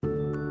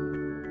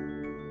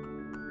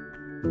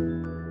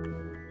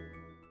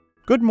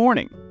Good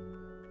morning.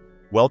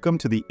 Welcome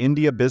to the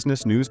India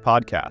Business News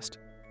Podcast.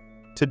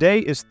 Today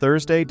is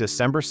Thursday,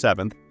 December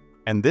 7th,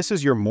 and this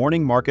is your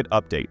morning market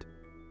update.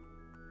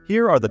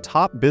 Here are the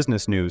top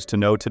business news to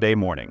know today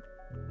morning.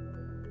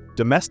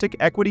 Domestic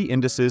equity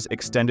indices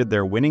extended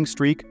their winning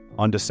streak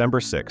on December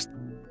 6th,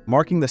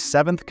 marking the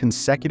 7th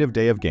consecutive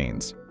day of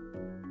gains.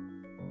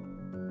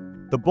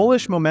 The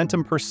bullish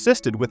momentum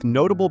persisted with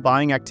notable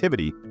buying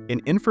activity in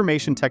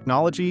information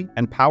technology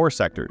and power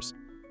sectors,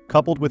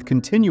 coupled with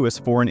continuous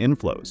foreign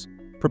inflows,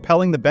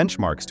 propelling the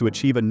benchmarks to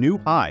achieve a new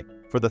high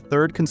for the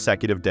third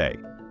consecutive day.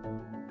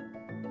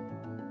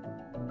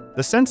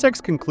 The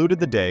Sensex concluded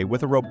the day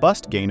with a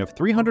robust gain of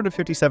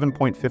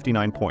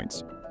 357.59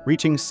 points,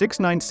 reaching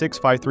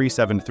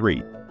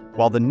 6965373,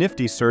 while the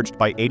Nifty surged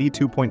by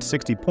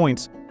 82.60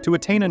 points to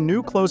attain a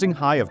new closing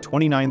high of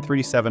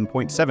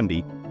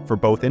 2937.70 for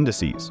both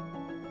indices.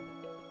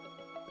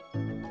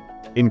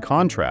 In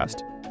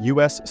contrast,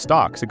 U.S.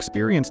 stocks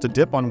experienced a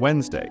dip on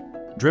Wednesday,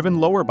 driven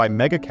lower by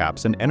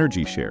megacaps and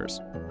energy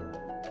shares.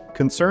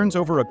 Concerns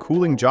over a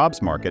cooling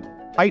jobs market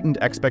heightened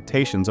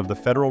expectations of the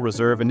Federal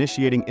Reserve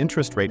initiating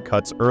interest rate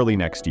cuts early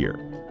next year.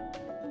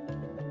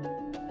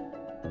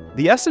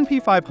 The S&P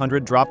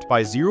 500 dropped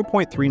by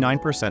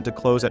 0.39% to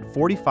close at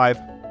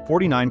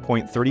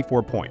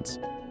 49.34 points.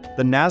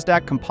 The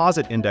Nasdaq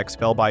Composite Index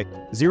fell by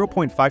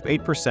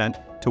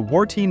 0.58% to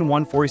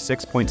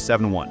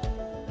 14,146.71.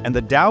 And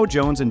the Dow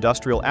Jones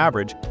Industrial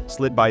Average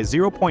slid by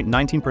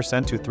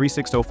 0.19% to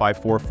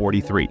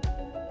 360,543.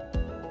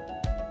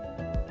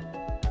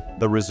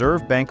 The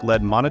Reserve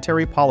Bank-led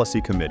Monetary Policy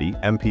Committee,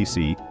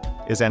 MPC,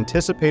 is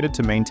anticipated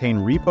to maintain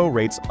repo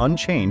rates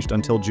unchanged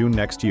until June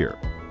next year,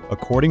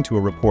 according to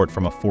a report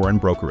from a foreign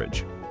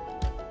brokerage.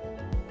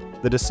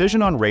 The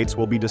decision on rates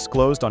will be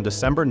disclosed on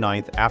December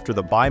 9th after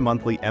the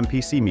bi-monthly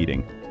MPC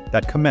meeting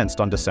that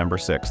commenced on December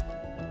 6th.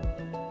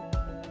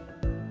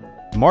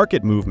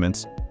 Market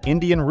movements.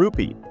 Indian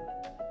rupee.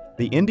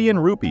 The Indian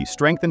rupee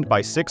strengthened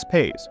by 6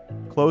 paise,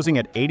 closing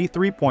at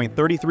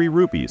 83.33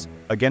 rupees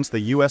against the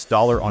US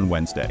dollar on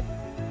Wednesday.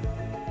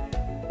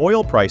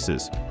 Oil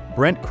prices.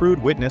 Brent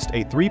crude witnessed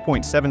a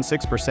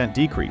 3.76%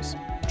 decrease,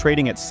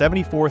 trading at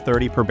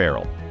 $74.30 per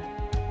barrel.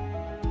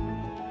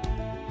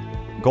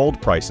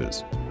 Gold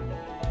prices.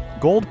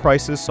 Gold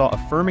prices saw a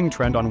firming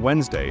trend on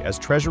Wednesday as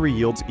Treasury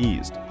yields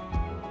eased.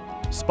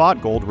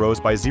 Spot gold rose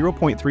by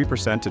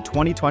 0.3% to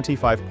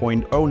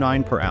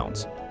 $2025.09 per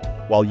ounce,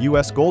 while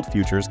U.S. gold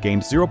futures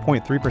gained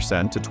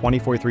 0.3% to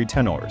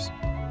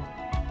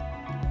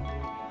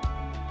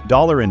 24,310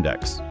 Dollar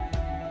index.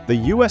 The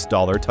U.S.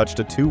 dollar touched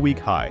a 2-week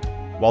high,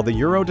 while the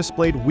euro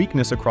displayed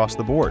weakness across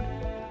the board.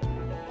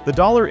 The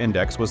dollar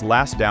index was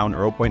last down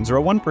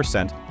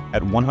 0.01%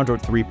 at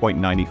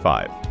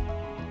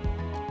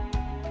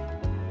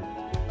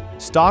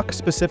 103.95.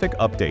 Stock-specific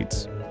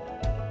updates.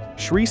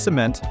 Shree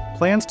Cement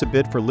plans to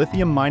bid for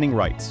lithium mining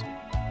rights.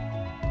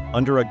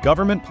 Under a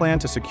government plan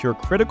to secure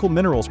critical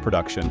minerals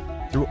production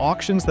through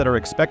auctions that are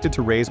expected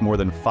to raise more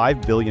than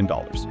 $5 billion.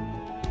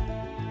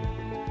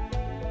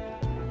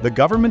 The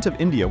Government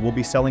of India will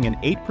be selling an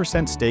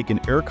 8% stake in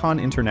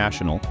Ircon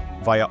International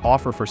via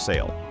offer for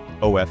sale,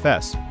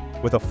 OFS,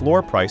 with a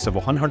floor price of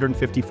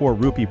 154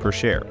 rupee per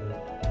share,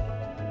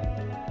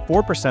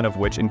 4% of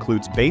which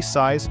includes base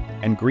size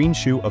and green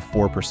shoe of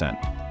 4%.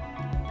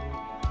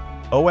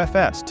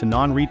 OFS to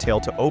non-retail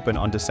to open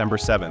on December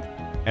 7th,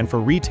 and for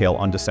retail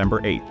on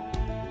December 8th.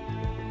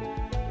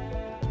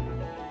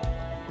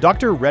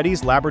 Dr.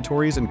 Reddy's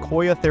Laboratories and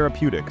Coya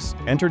Therapeutics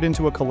entered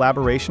into a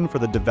collaboration for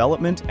the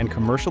development and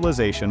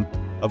commercialization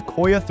of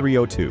Coya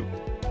 302,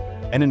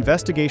 an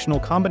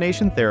investigational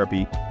combination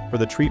therapy for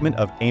the treatment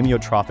of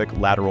amyotrophic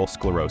lateral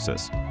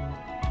sclerosis.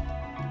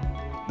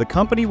 The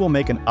company will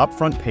make an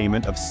upfront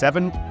payment of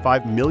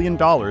 $75 million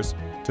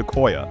to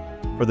Coya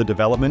for the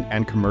development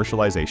and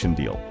commercialization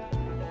deal.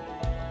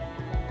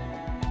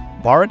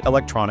 Bharat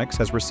Electronics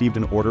has received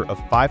an order of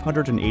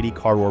 580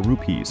 crore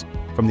rupees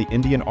from the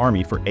Indian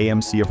Army for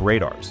AMC of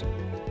radars.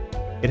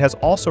 It has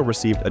also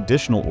received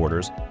additional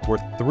orders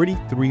worth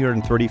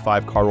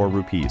 335 crore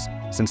rupees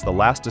since the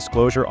last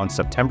disclosure on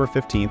September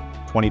 15,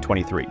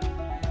 2023.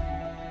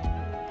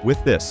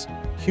 With this,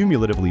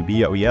 cumulatively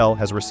BOEL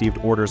has received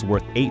orders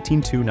worth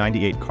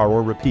 18,298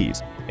 crore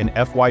rupees in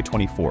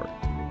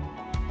FY24.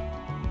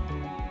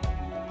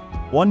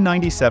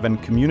 197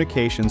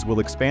 Communications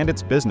will expand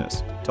its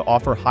business to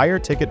offer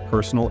higher-ticket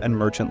personal and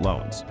merchant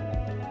loans,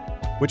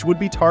 which would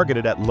be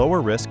targeted at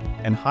lower-risk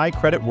and high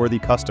credit-worthy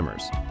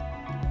customers,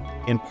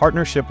 in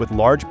partnership with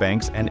large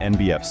banks and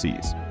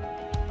NBFCs.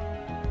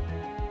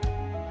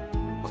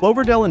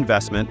 Cloverdell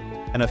Investment,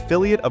 an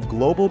affiliate of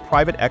global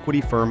private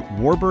equity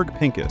firm Warburg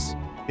Pincus,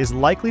 is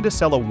likely to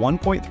sell a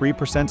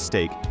 1.3%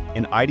 stake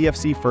in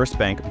IDFC First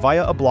Bank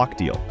via a block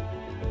deal.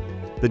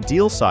 The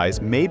deal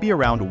size may be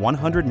around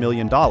 $100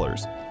 million,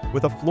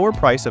 with a floor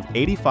price of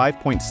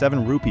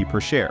 85.7 rupee per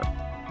share.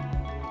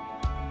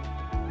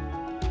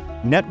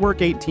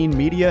 Network 18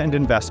 Media and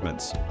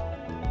Investments.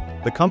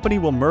 The company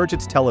will merge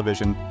its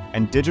television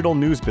and digital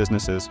news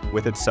businesses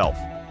with itself.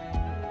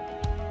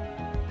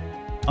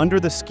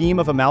 Under the scheme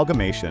of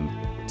amalgamation,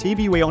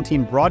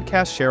 TV18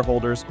 broadcast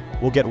shareholders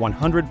will get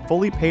 100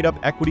 fully paid-up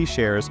equity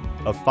shares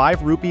of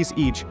 5 rupees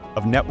each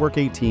of Network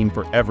 18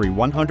 for every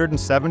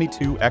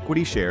 172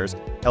 equity shares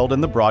held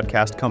in the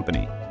broadcast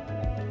company.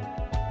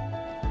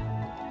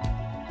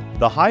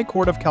 The High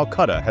Court of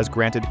Calcutta has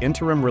granted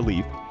interim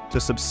relief to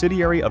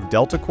subsidiary of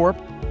Delta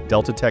Corp,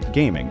 Delta Tech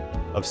Gaming,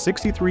 of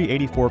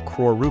 6384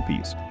 crore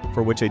rupees,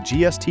 for which a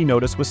GST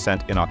notice was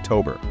sent in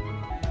October.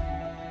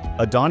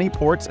 Adani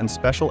Ports and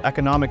Special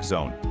Economic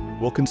Zone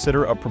will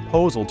consider a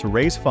proposal to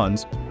raise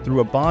funds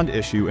through a bond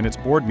issue in its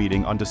board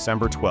meeting on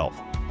December 12th.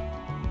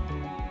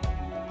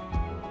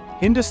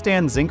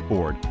 Hindustan Zinc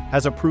Board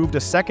has approved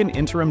a second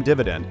interim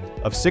dividend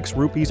of 6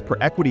 rupees per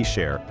equity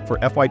share for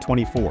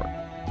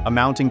FY24,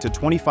 amounting to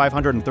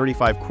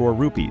 2,535 crore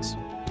rupees.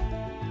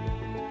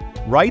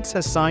 RITES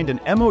has signed an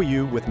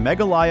MOU with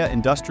Meghalaya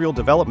Industrial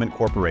Development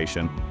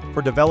Corporation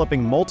for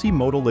developing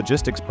multimodal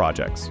logistics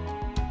projects.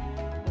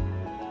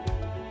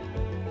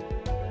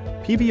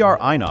 PVR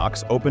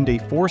Inox opened a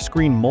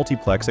 4-screen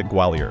multiplex at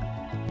Gwalior.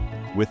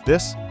 With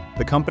this,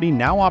 the company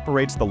now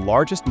operates the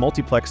largest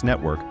multiplex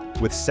network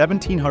with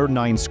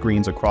 1,709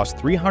 screens across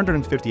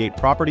 358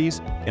 properties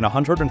in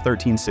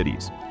 113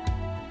 cities.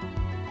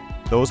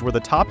 Those were the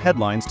top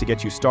headlines to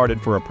get you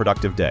started for a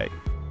productive day.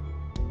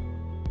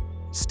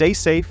 Stay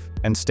safe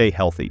and stay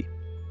healthy.